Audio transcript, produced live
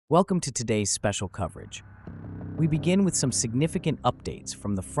Welcome to today's special coverage. We begin with some significant updates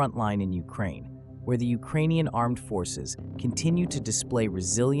from the front line in Ukraine, where the Ukrainian armed forces continue to display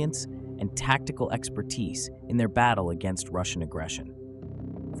resilience and tactical expertise in their battle against Russian aggression.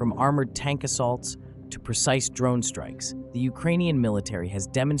 From armored tank assaults to precise drone strikes, the Ukrainian military has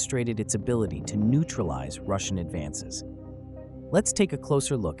demonstrated its ability to neutralize Russian advances. Let's take a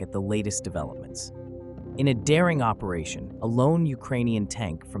closer look at the latest developments. In a daring operation, a lone Ukrainian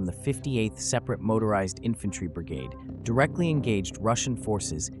tank from the 58th Separate Motorized Infantry Brigade directly engaged Russian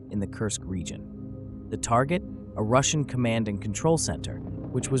forces in the Kursk region. The target? A Russian command and control center,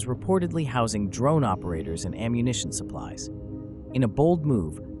 which was reportedly housing drone operators and ammunition supplies. In a bold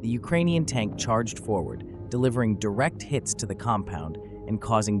move, the Ukrainian tank charged forward, delivering direct hits to the compound and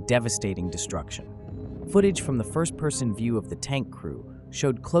causing devastating destruction. Footage from the first-person view of the tank crew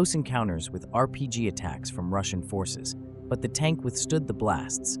showed close encounters with RPG attacks from Russian forces, but the tank withstood the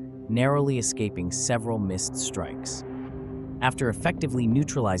blasts, narrowly escaping several missed strikes. After effectively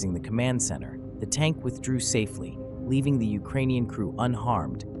neutralizing the command center, the tank withdrew safely, leaving the Ukrainian crew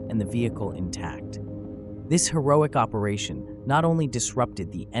unharmed and the vehicle intact. This heroic operation not only disrupted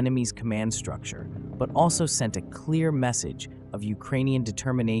the enemy's command structure, but also sent a clear message of Ukrainian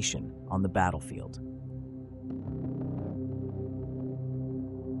determination on the battlefield.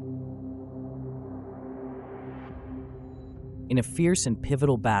 In a fierce and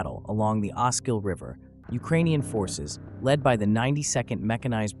pivotal battle along the Oskil River, Ukrainian forces, led by the 92nd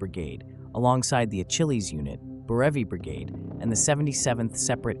Mechanized Brigade, alongside the Achilles unit, Bureviy Brigade, and the 77th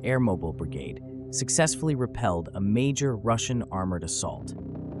Separate Airmobile Brigade, successfully repelled a major Russian armored assault.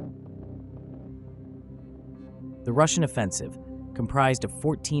 The Russian offensive, comprised of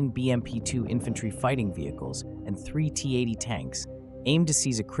 14 BMP-2 infantry fighting vehicles and 3 T-80 tanks, aimed to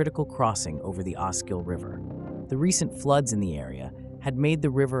seize a critical crossing over the Oskil River. The recent floods in the area had made the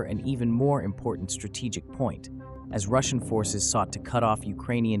river an even more important strategic point, as Russian forces sought to cut off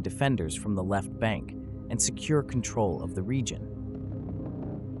Ukrainian defenders from the left bank and secure control of the region.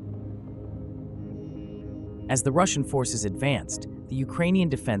 As the Russian forces advanced, the Ukrainian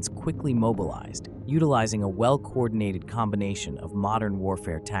defense quickly mobilized, utilizing a well-coordinated combination of modern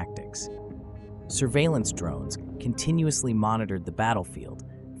warfare tactics. Surveillance drones continuously monitored the battlefield,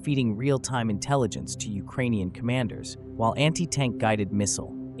 feeding real-time intelligence to Ukrainian commanders, while anti-tank guided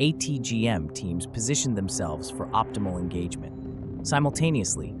missile ATGM teams positioned themselves for optimal engagement.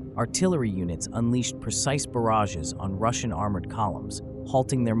 Simultaneously, artillery units unleashed precise barrages on Russian armored columns,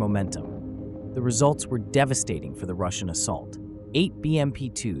 halting their momentum. The results were devastating for the Russian assault. 8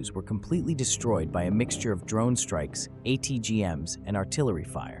 BMP-2s were completely destroyed by a mixture of drone strikes, ATGMs, and artillery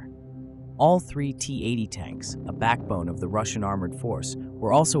fire. All 3 T-80 tanks, a backbone of the Russian armored force,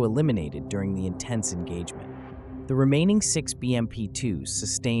 were also eliminated during the intense engagement. The remaining 6 BMP-2s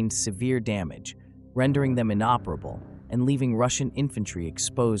sustained severe damage, rendering them inoperable and leaving Russian infantry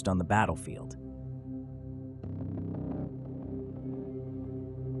exposed on the battlefield.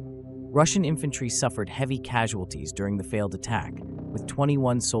 Russian infantry suffered heavy casualties during the failed attack, with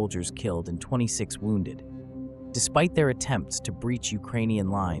 21 soldiers killed and 26 wounded. Despite their attempts to breach Ukrainian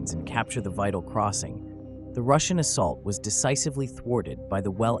lines and capture the vital crossing, the Russian assault was decisively thwarted by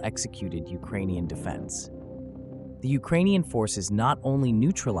the well-executed Ukrainian defense. The Ukrainian forces not only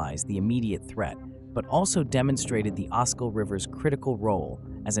neutralized the immediate threat, but also demonstrated the Oskil River's critical role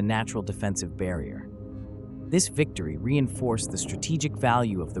as a natural defensive barrier. This victory reinforced the strategic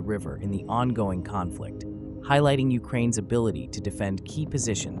value of the river in the ongoing conflict, highlighting Ukraine's ability to defend key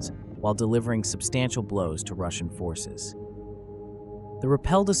positions while delivering substantial blows to Russian forces. The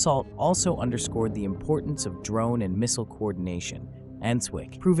repelled assault also underscored the importance of drone and missile coordination,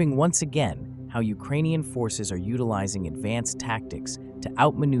 proving once again how Ukrainian forces are utilizing advanced tactics to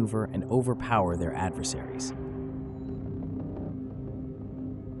outmaneuver and overpower their adversaries.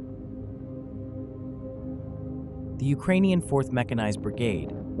 The Ukrainian 4th Mechanized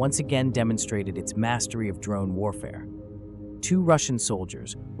Brigade once again demonstrated its mastery of drone warfare. 2 Russian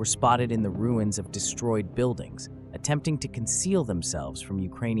soldiers were spotted in the ruins of destroyed buildings, attempting to conceal themselves from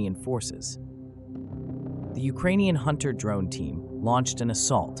Ukrainian forces. The Ukrainian Hunter drone team launched an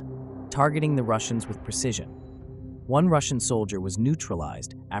assault, targeting the Russians with precision. 1 Russian soldier was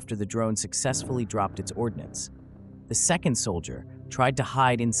neutralized after the drone successfully dropped its ordnance. The second soldier tried to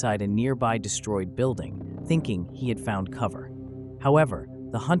hide inside a nearby destroyed building, thinking he had found cover. However,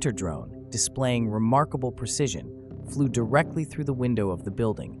 the Hunter drone, displaying remarkable precision, flew directly through the window of the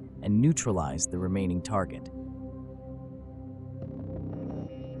building and neutralized the remaining target.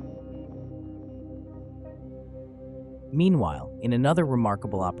 Meanwhile, in another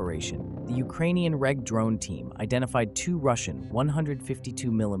remarkable operation, the Ukrainian REG drone team identified two Russian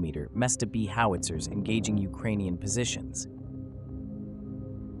 152mm Mesta B howitzers engaging Ukrainian positions.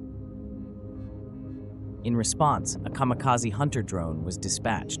 In response, a kamikaze hunter drone was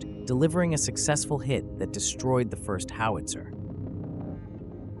dispatched, delivering a successful hit that destroyed the first howitzer.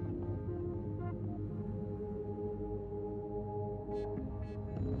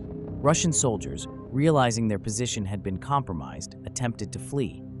 Russian soldiers, realizing their position had been compromised, attempted to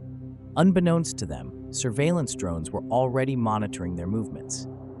flee. Unbeknownst to them, surveillance drones were already monitoring their movements.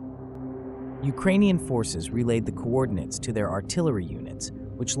 Ukrainian forces relayed the coordinates to their artillery units,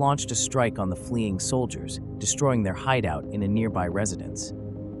 which launched a strike on the fleeing soldiers, destroying their hideout in a nearby residence.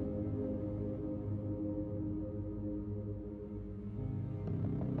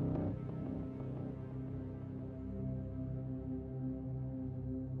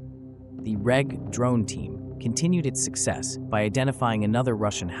 The REG drone team continued its success by identifying another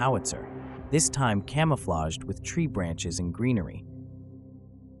Russian howitzer, this time camouflaged with tree branches and greenery.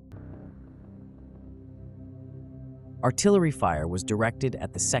 Artillery fire was directed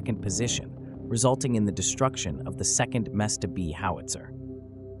at the second position, resulting in the destruction of the second Mesta B howitzer.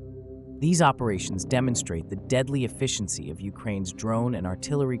 These operations demonstrate the deadly efficiency of Ukraine's drone and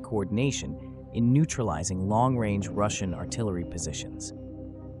artillery coordination in neutralizing long-range Russian artillery positions.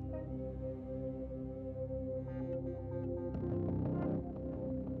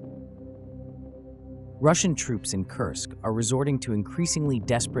 Russian troops in Kursk are resorting to increasingly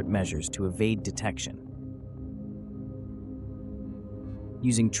desperate measures to evade detection.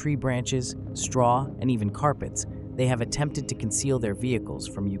 Using tree branches, straw, and even carpets, they have attempted to conceal their vehicles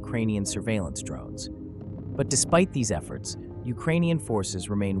from Ukrainian surveillance drones. But despite these efforts, Ukrainian forces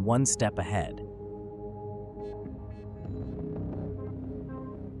remain one step ahead.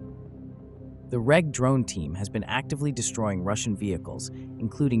 The REG drone team has been actively destroying Russian vehicles,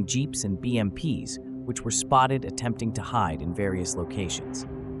 including jeeps and BMPs, which were spotted attempting to hide in various locations.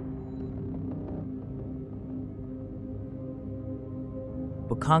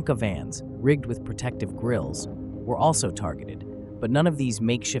 Bukanka vans, rigged with protective grills, were also targeted, but none of these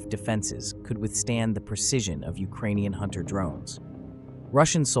makeshift defenses could withstand the precision of Ukrainian hunter drones.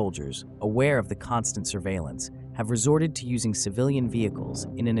 Russian soldiers, aware of the constant surveillance, have resorted to using civilian vehicles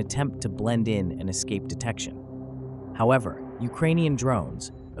in an attempt to blend in and escape detection. However, Ukrainian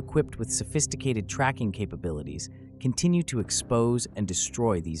drones, equipped with sophisticated tracking capabilities, continue to expose and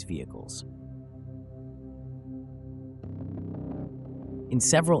destroy these vehicles. In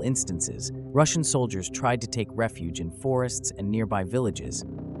several instances, Russian soldiers tried to take refuge in forests and nearby villages,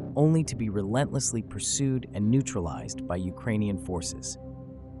 only to be relentlessly pursued and neutralized by Ukrainian forces.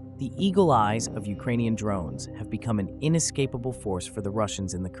 The eagle eyes of Ukrainian drones have become an inescapable force for the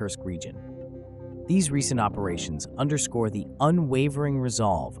Russians in the Kursk region. These recent operations underscore the unwavering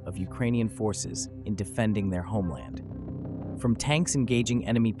resolve of Ukrainian forces in defending their homeland. From tanks engaging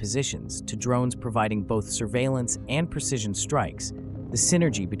enemy positions to drones providing both surveillance and precision strikes, the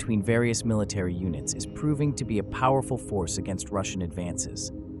synergy between various military units is proving to be a powerful force against Russian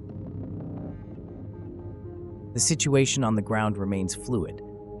advances. The situation on the ground remains fluid,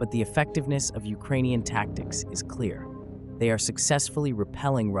 but the effectiveness of Ukrainian tactics is clear. They are successfully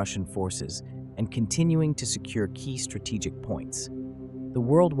repelling Russian forces and continuing to secure key strategic points. The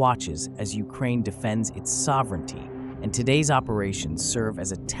world watches as Ukraine defends its sovereignty, and today's operations serve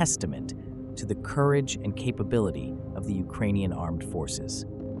as a testament to the courage and capability of the Ukrainian armed forces.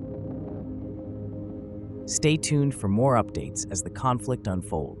 Stay tuned for more updates as the conflict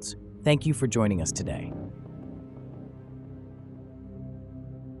unfolds. Thank you for joining us today.